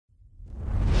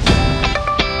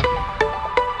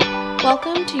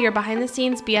Welcome to your Behind the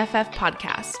Scenes BFF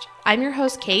podcast. I'm your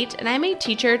host, Kate, and I'm a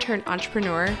teacher turned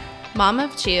entrepreneur, mom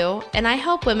of two, and I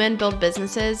help women build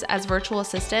businesses as virtual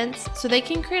assistants so they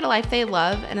can create a life they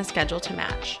love and a schedule to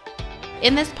match.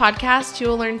 In this podcast, you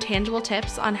will learn tangible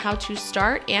tips on how to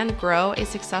start and grow a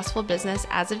successful business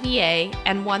as a VA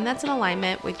and one that's in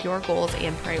alignment with your goals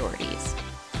and priorities.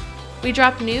 We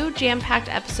drop new jam-packed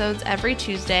episodes every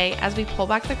Tuesday as we pull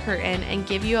back the curtain and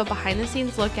give you a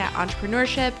behind-the-scenes look at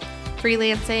entrepreneurship,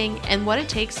 freelancing, and what it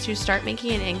takes to start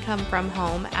making an income from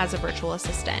home as a virtual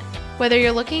assistant. Whether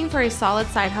you're looking for a solid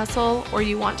side hustle or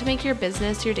you want to make your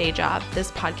business your day job, this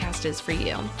podcast is for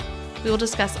you. We will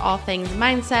discuss all things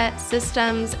mindset,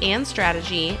 systems, and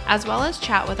strategy, as well as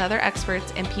chat with other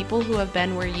experts and people who have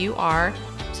been where you are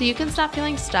so you can stop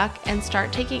feeling stuck and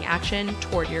start taking action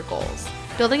toward your goals.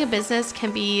 Building a business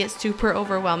can be super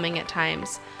overwhelming at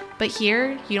times, but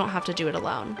here you don't have to do it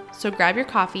alone. So grab your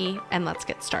coffee and let's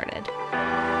get started.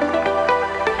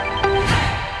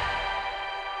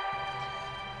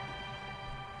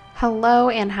 Hello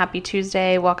and happy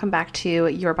Tuesday. Welcome back to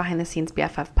your Behind the Scenes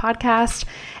BFF podcast.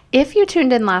 If you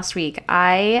tuned in last week,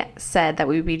 I said that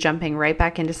we would be jumping right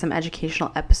back into some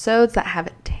educational episodes that have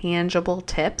tangible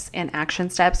tips and action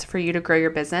steps for you to grow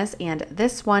your business, and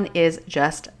this one is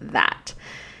just that.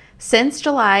 Since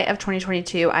July of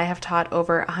 2022, I have taught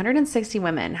over 160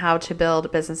 women how to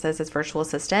build businesses as virtual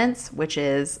assistants, which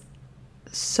is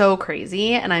so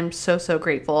crazy, and I'm so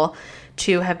grateful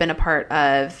to have been a part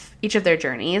of each of their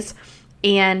journeys.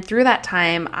 And through that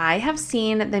time, I have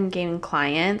seen them gain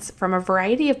clients from a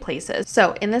variety of places.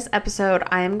 So in this episode,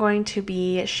 I am going to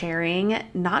be sharing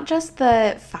not just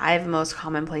the 5 most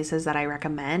common places that I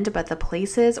recommend, but the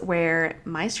places where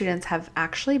my students have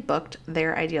actually booked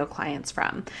their ideal clients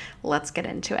from. Let's get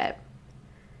into it.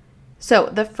 So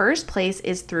the first place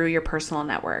is through your personal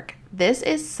network. This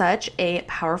is such a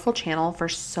powerful channel for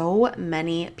so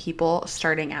many people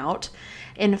starting out.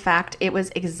 In fact, it was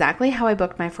exactly how I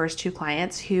booked my first 2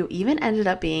 clients, who even ended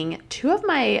up being 2 of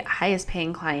my highest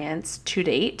paying clients to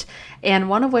date, and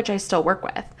one of which I still work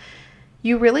with.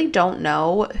 You really don't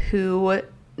know who,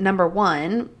 number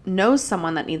 1, knows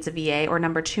someone that needs a VA, or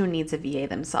number 2, needs a VA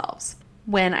themselves.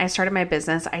 When I started my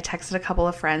business, I texted a couple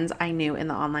of friends I knew in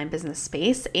the online business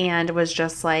space and was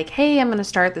just like, hey, I'm going to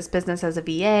start this business as a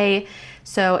VA.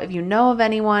 So if you know of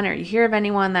anyone or you hear of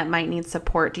anyone that might need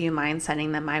support, do you mind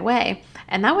sending them my way?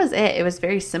 And that was it. It was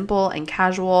very simple and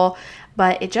casual,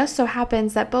 but it just so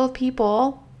happens that both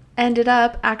people ended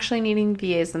up actually needing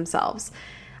VAs themselves.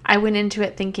 I went into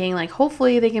it thinking like,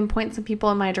 hopefully they can point some people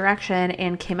in my direction,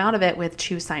 and came out of it with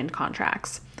 2 signed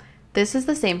contracts. This is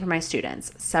the same for my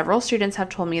students. Several students have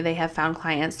told me they have found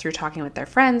clients through talking with their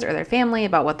friends or their family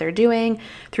about what they're doing,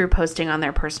 through posting on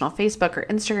their personal Facebook or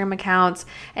Instagram accounts,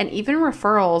 and even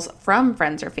referrals from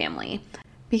friends or family.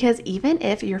 Because even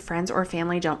if your friends or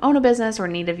family don't own a business or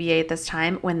need a VA at this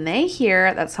time, when they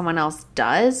hear that someone else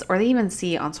does, or they even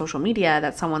see on social media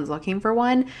that someone's looking for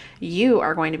one, you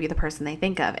are going to be the person they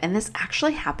think of. And this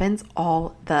actually happens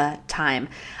all the time.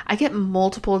 I get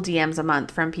multiple DMs a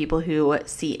month from people who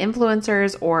see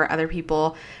influencers or other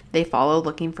people they follow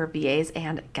looking for VAs,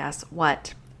 and guess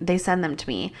what? They send them to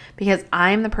me because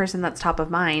I'm the person that's top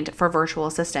of mind for virtual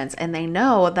assistants, and they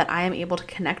know that I am able to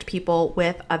connect people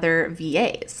with other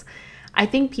VAs. I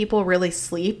think people really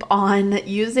sleep on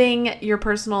using your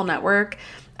personal network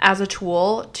as a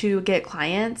tool to get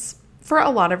clients for a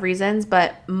lot of reasons,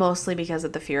 but mostly because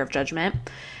of the fear of judgment.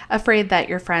 Afraid that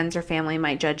your friends or family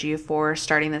might judge you for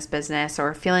starting this business,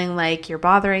 or feeling like you're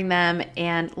bothering them.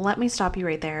 And let me stop you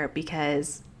right there,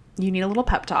 because you need a little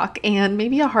pep talk and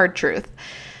maybe a hard truth.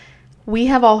 We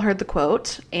have all heard the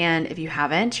quote, and if you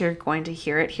haven't, you're going to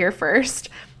hear it here first.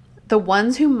 The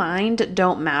ones who mind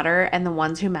don't matter, and the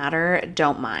ones who matter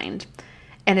don't mind.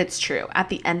 And it's true. At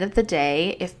the end of the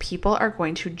day, if people are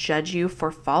going to judge you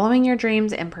for following your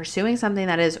dreams and pursuing something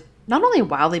that is not only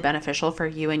wildly beneficial for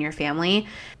you and your family,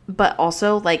 but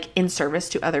also like in service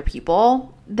to other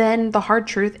people, then the hard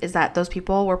truth is that those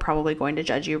people were probably going to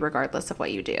judge you regardless of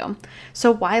what you do.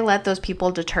 So why let those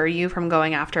people deter you from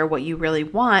going after what you really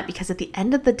want? Because at the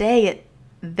end of the day,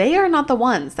 they are not the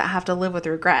ones that have to live with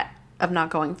regret of not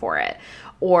going for it,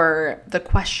 or the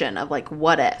question of like,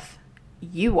 what if?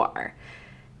 You are.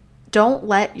 Don't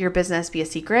let your business be a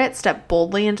secret. Step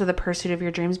boldly into the pursuit of your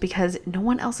dreams, because no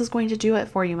one else is going to do it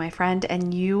for you, my friend,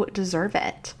 and you deserve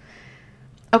it.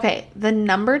 Okay, the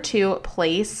number 2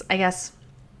 place, I guess,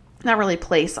 not really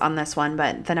place on this one,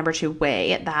 but the number 2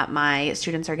 way that my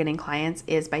students are getting clients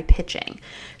is by pitching.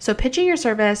 So pitching your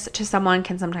service to someone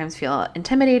can sometimes feel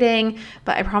intimidating,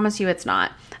 but I promise you it's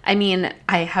not. I mean,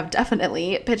 I have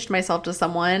definitely pitched myself to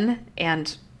someone,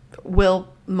 and will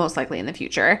most likely in the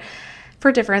future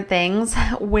for different things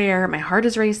where my heart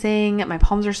is racing, my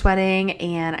palms are sweating,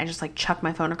 and I just like chuck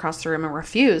my phone across the room and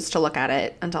refuse to look at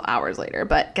it until hours later.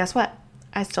 But guess what?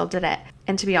 I still did it.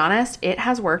 And to be honest, it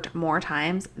has worked more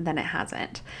times than it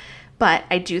hasn't. But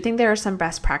I do think there are some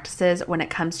best practices when it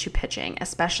comes to pitching,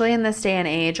 especially in this day and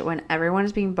age when everyone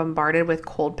is being bombarded with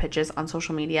cold pitches on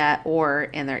social media or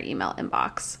in their email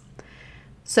inbox.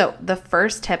 So the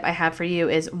first tip I have for you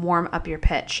is warm up your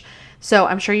pitch. So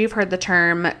I'm sure you've heard the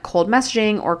term cold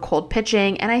messaging or cold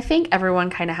pitching, and I think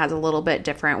everyone kind of has a little bit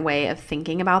different way of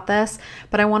thinking about this,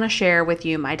 but I want to share with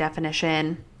you my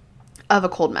definition of a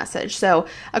cold message. So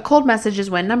a cold message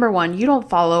is when, number one, you don't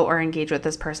follow or engage with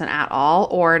this person at all,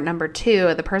 or number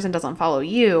two, the person doesn't follow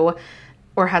you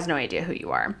or has no idea who you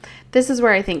are. This is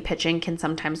where I think pitching can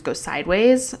sometimes go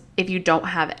sideways if you don't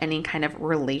have any kind of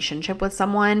relationship with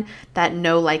someone, that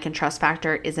know, like, and trust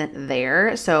factor isn't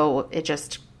there. So it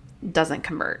just doesn't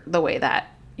convert the way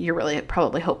that you're really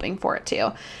probably hoping for it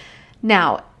to.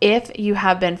 Now, if you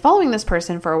have been following this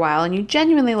person for a while and you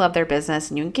genuinely love their business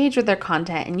and you engage with their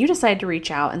content and you decide to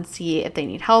reach out and see if they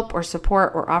need help or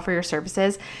support or offer your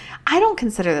services, I don't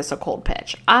consider this a cold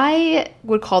pitch. I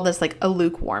would call this like a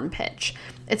lukewarm pitch.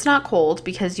 It's not cold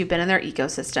because you've been in their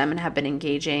ecosystem and have been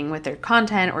engaging with their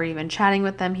content or even chatting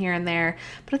with them here and there,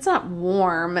 but it's not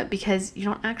warm because you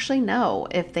don't actually know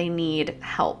if they need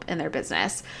help in their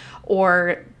business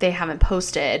or they haven't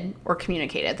posted or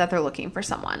communicated that they're looking for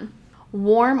someone.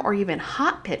 Warm or even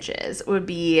hot pitches would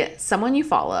be someone you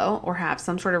follow or have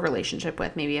some sort of relationship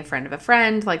with, maybe a friend of a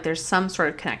friend, like there's some sort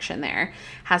of connection there,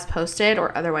 has posted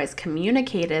or otherwise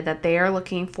communicated that they are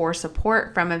looking for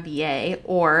support from a VA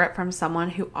or from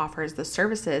someone who offers the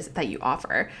services that you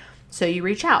offer. So you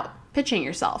reach out, pitching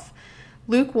yourself.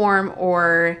 Lukewarm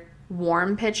or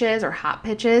warm pitches or hot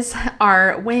pitches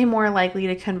are way more likely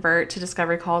to convert to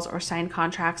discovery calls or signed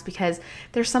contracts because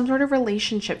there's some sort of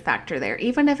relationship factor there,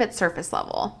 even if it's surface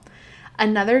level.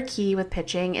 Another key with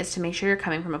pitching is to make sure you're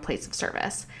coming from a place of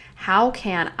service. How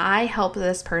can I help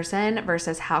this person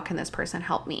versus how can this person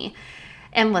help me?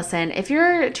 And listen, if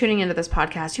you're tuning into this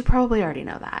podcast, you probably already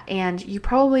know that, and you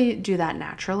probably do that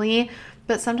naturally,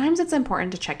 but sometimes it's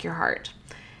important to check your heart.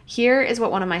 Here is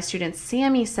what one of my students,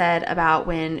 Sammy, said about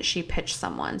when she pitched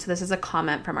someone. So this is a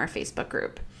comment from our Facebook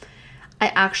group. I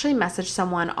actually messaged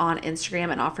someone on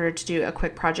Instagram and offered to do a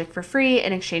quick project for free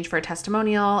in exchange for a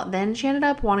testimonial. Then she ended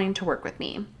up wanting to work with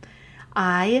me.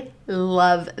 I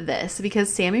love this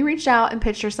because Sammy reached out and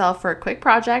pitched herself for a quick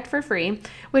project for free,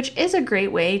 which is a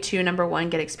great way to, number one,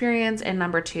 get experience, and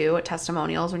number two,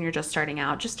 testimonials when you're just starting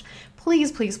out. Just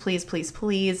please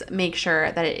make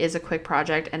sure that it is a quick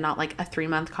project and not like a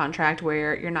 3-month contract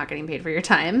where you're not getting paid for your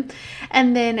time.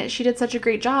 And then she did such a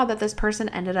great job that this person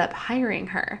ended up hiring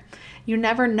her. You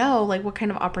never know like what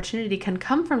kind of opportunity can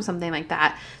come from something like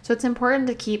that. So it's important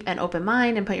to keep an open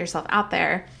mind and put yourself out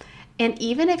there. And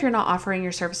even if you're not offering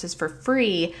your services for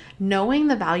free, knowing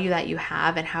the value that you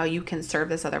have and how you can serve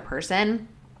this other person,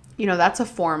 that's a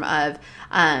form of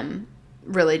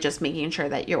really just making sure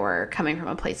that you're coming from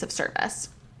a place of service.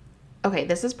 Okay,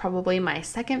 this is probably my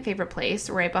second favorite place,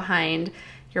 right behind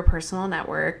your personal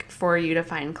network, for you to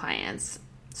find clients.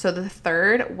 So the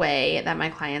third way that my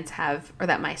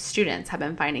students have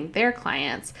been finding their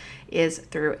clients is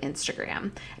through Instagram.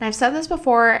 And I've said this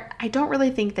before, I don't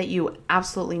really think that you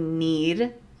absolutely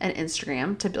need an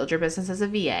Instagram to build your business as a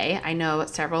VA. I know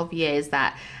several VAs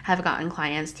that have gotten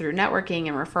clients through networking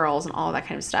and referrals and all that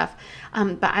kind of stuff.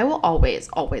 But I will always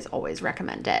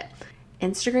recommend it.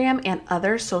 Instagram and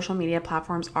other social media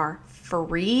platforms are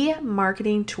free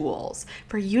marketing tools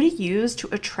for you to use to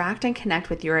attract and connect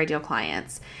with your ideal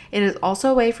clients. It is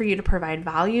also a way for you to provide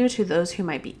value to those who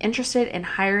might be interested in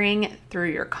hiring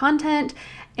through your content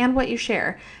and what you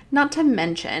share. Not to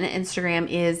mention, Instagram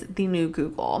is the new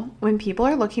Google. When people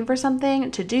are looking for something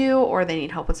to do or they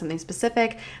need help with something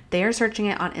specific, they are searching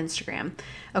it on Instagram.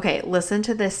 Okay, listen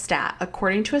to this stat.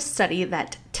 According to a study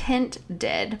that Tint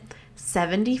did,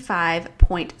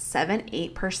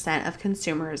 75.78% of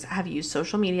consumers have used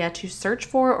social media to search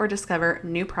for or discover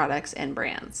new products and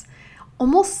brands.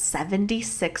 Almost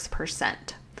 76%.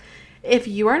 If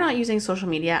you are not using social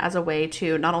media as a way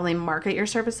to not only market your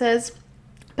services,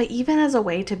 but even as a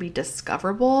way to be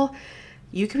discoverable,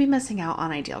 you could be missing out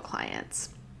on ideal clients.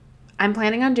 I'm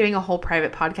planning on doing a whole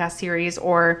private podcast series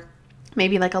or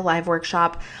maybe like a live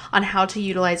workshop on how to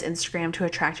utilize Instagram to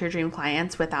attract your dream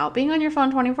clients without being on your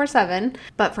phone 24/7.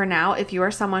 But for now, if you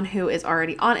are someone who is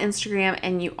already on Instagram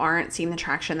and you aren't seeing the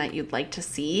traction that you'd like to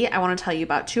see, I want to tell you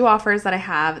about 2 offers that I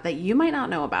have that you might not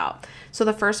know about. So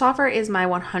the first offer is my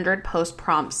 100 post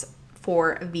prompts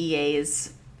for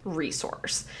VAs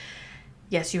resource.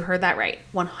 Yes, you heard that right.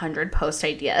 100 post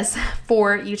ideas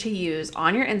for you to use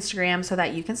on your Instagram so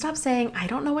that you can stop saying, I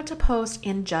don't know what to post,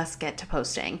 and just get to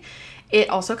posting. It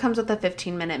also comes with a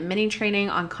 15-minute mini training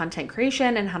on content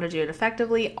creation and how to do it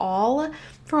effectively, all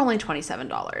for only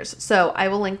 $27. So I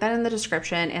will link that in the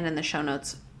description and in the show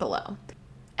notes below.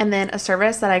 And then a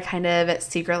service that I kind of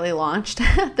secretly launched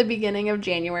at the beginning of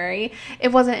January.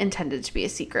 It wasn't intended to be a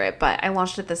secret, but I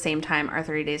launched at the same time our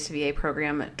 30 Days to VA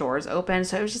program doors open.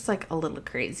 So it was just like a little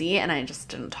crazy and I just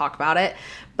didn't talk about it.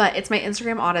 But it's my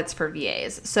Instagram audits for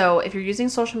VAs. So if you're using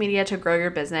social media to grow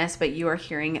your business, but you are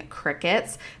hearing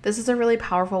crickets, this is a really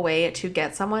powerful way to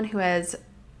get someone who has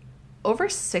over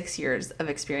 6 years of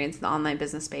experience in the online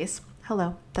business space.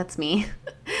 Hello, that's me.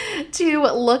 To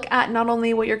look at not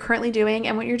only what you're currently doing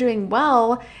and what you're doing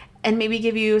well, and maybe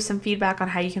give you some feedback on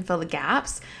how you can fill the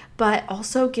gaps, but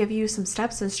also give you some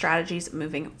steps and strategies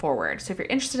moving forward. So if you're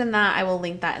interested in that, I will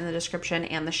link that in the description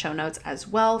and the show notes as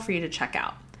well for you to check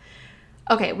out.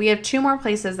 Okay, we have 2 more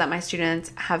places that my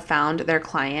students have found their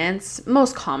clients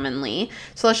most commonly.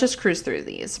 So let's just cruise through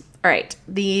these. All right,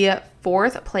 the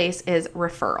 4th place is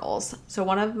referrals. So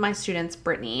one of my students,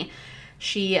 Brittany,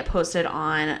 she posted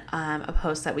on a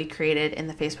post that we created in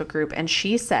the Facebook group, and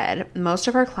she said most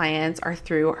of her clients are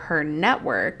through her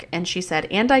network. And she said,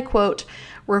 and I quote,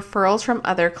 referrals from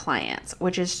other clients,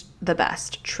 which is the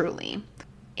best, truly.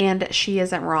 And she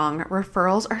isn't wrong.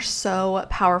 Referrals are so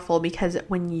powerful because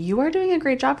when you are doing a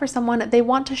great job for someone, they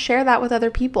want to share that with other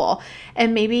people.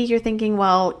 And maybe you're thinking,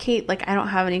 well, Kate, like I don't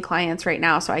have any clients right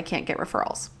now, so I can't get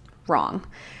referrals. Wrong.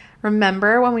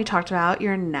 Remember when we talked about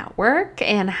your network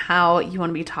and how you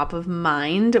want to be top of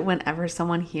mind whenever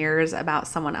someone hears about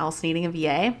someone else needing a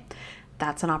VA?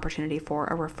 That's an opportunity for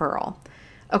a referral.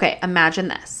 Okay, imagine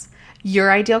this.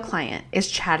 Your ideal client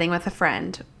is chatting with a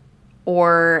friend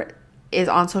or is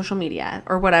on social media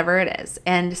or whatever it is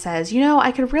and says,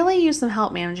 I could really use some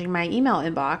help managing my email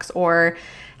inbox or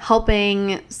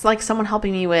someone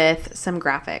helping me with some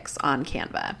graphics on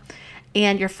Canva.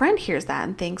 And your friend hears that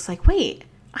and thinks like, wait,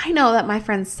 I know that my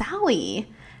friend Sally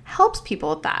helps people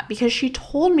with that because she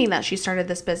told me that she started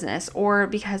this business, or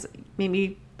because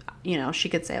maybe, she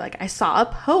could say like, I saw a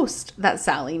post that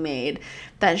Sally made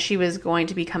that she was going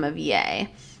to become a VA.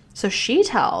 So she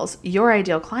tells your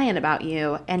ideal client about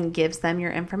you and gives them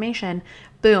your information.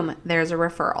 Boom, there's a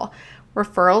referral.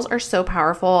 Referrals are so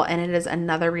powerful, and it is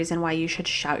another reason why you should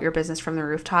shout your business from the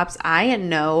rooftops. I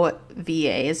know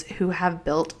VAs who have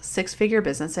built 6-figure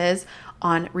businesses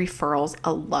on referrals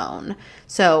alone.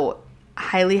 So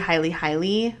highly, highly,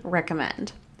 highly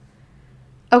recommend.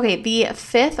 Okay, the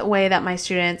 5th way that my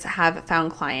students have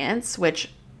found clients,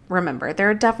 which remember, there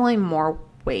are definitely more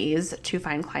ways to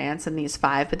find clients than these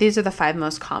 5, but these are the 5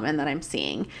 most common that I'm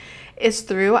seeing, is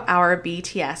through our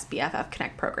BTS BFF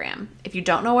Connect program. If you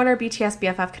don't know what our BTS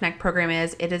BFF Connect program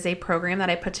is, it is a program that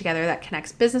I put together that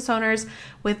connects business owners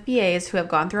with VAs who have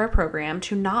gone through our program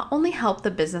to not only help the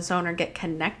business owner get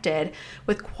connected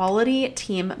with quality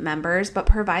team members, but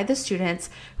provide the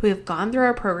students who have gone through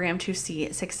our program to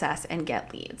see success and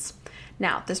get leads.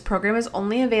 Now, this program is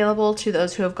only available to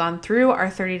those who have gone through our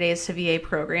 30 Days to VA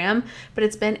program, but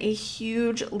it's been a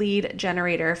huge lead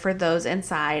generator for those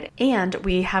inside, and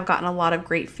we have gotten a lot of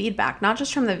great feedback, not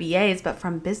just from the VAs, but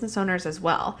from business owners as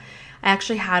well. I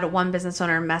actually had one business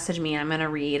owner message me, and I'm going to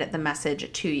read the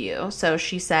message to you. So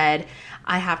she said,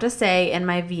 I have to say, in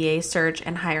my VA search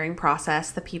and hiring process,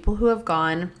 the people who have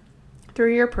gone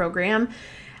through your program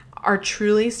are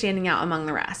truly standing out among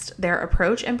the rest. Their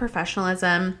approach and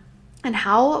professionalism and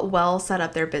how well set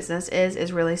up their business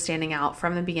is really standing out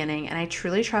from the beginning. And I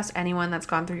truly trust anyone that's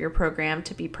gone through your program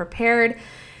to be prepared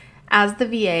as the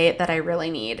VA that I really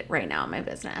need right now in my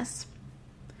business.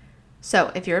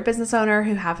 So if you're a business owner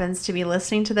who happens to be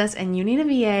listening to this and you need a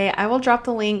VA, I will drop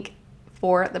the link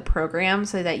for the program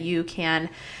so that you can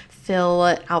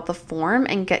fill out the form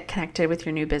and get connected with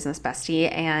your new business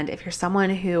bestie. And if you're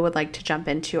someone who would like to jump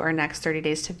into our next 30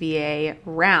 Days to VA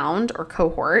round or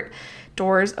cohort,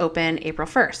 doors open April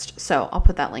 1st. So I'll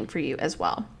put that link for you as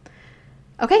well.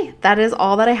 Okay, that is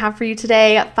all that I have for you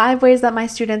today. 5 ways that my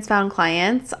students found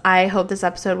clients. I hope this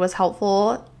episode was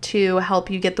helpful to help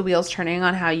you get the wheels turning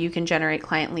on how you can generate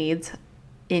client leads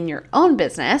in your own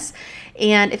business.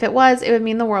 And if it was, it would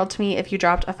mean the world to me if you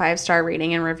dropped a 5-star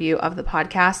rating and review of the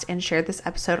podcast and shared this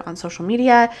episode on social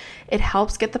media. It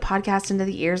helps get the podcast into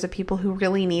the ears of people who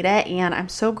really need it, and I'm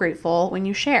so grateful when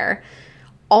you share.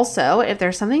 Also, if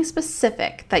there's something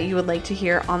specific that you would like to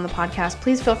hear on the podcast,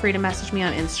 please feel free to message me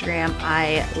on Instagram.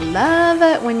 I love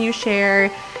it when you share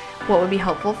what would be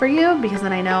helpful for you, because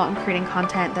then I know I'm creating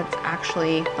content that's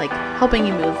actually like helping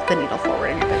you move the needle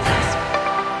forward in your business.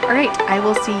 All right, I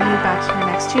will see you back here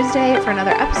next Tuesday for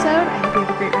another episode. I hope you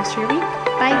have a great rest of your week.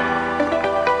 Bye.